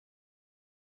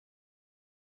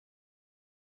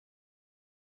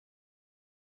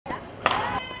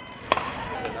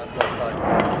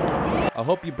I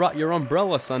hope you brought your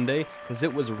umbrella Sunday, because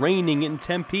it was raining in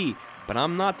Tempe. But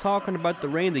I'm not talking about the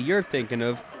rain that you're thinking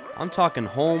of. I'm talking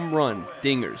home runs,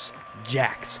 dingers,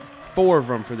 jacks. 4 of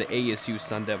them for the ASU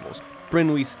Sun Devils.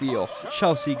 Brinley Steele,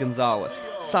 Chelsea Gonzalez,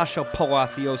 Sasha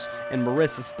Palacios, and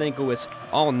Marissa Stankiewicz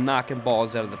all knocking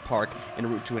balls out of the park en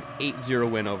route to an 8-0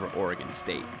 win over Oregon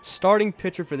State. Starting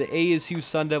pitcher for the ASU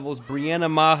Sun Devils, Brianna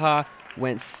Maha,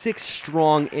 went 6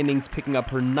 strong innings, picking up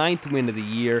her 9th win of the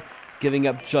year, giving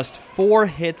up just 4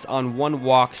 hits on 1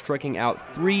 walk, striking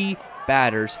out 3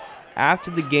 batters.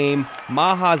 After the game,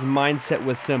 Maha's mindset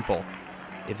was simple.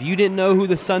 If you didn't know who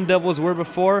the Sun Devils were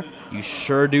before, you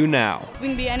sure do now. We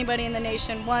can beat anybody in the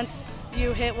nation once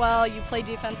you hit well, you play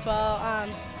defense well.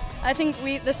 I think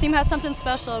this team has something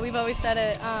special. We've always said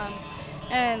it.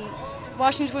 And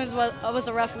Washington was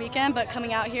a rough weekend, but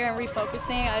coming out here and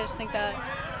refocusing, I just think that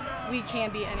we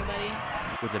can beat anybody.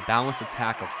 With a balanced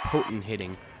attack of potent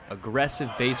hitting, aggressive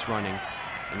base running,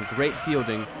 and great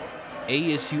fielding,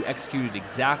 ASU executed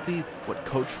exactly what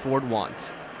Coach Ford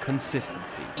wants.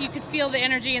 Consistency. You could feel the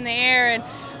energy in the air,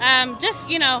 and just,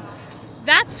 you know,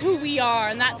 that's who we are,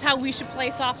 and that's how we should play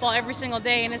softball every single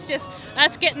day, and it's just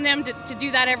us getting them to do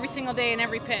that every single day in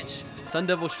every pitch. Sun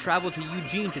Devils travel to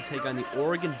Eugene to take on the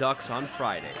Oregon Ducks on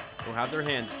Friday. They'll have their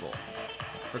hands full.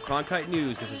 For Cronkite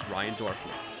News, this is Ryan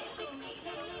Dorfman.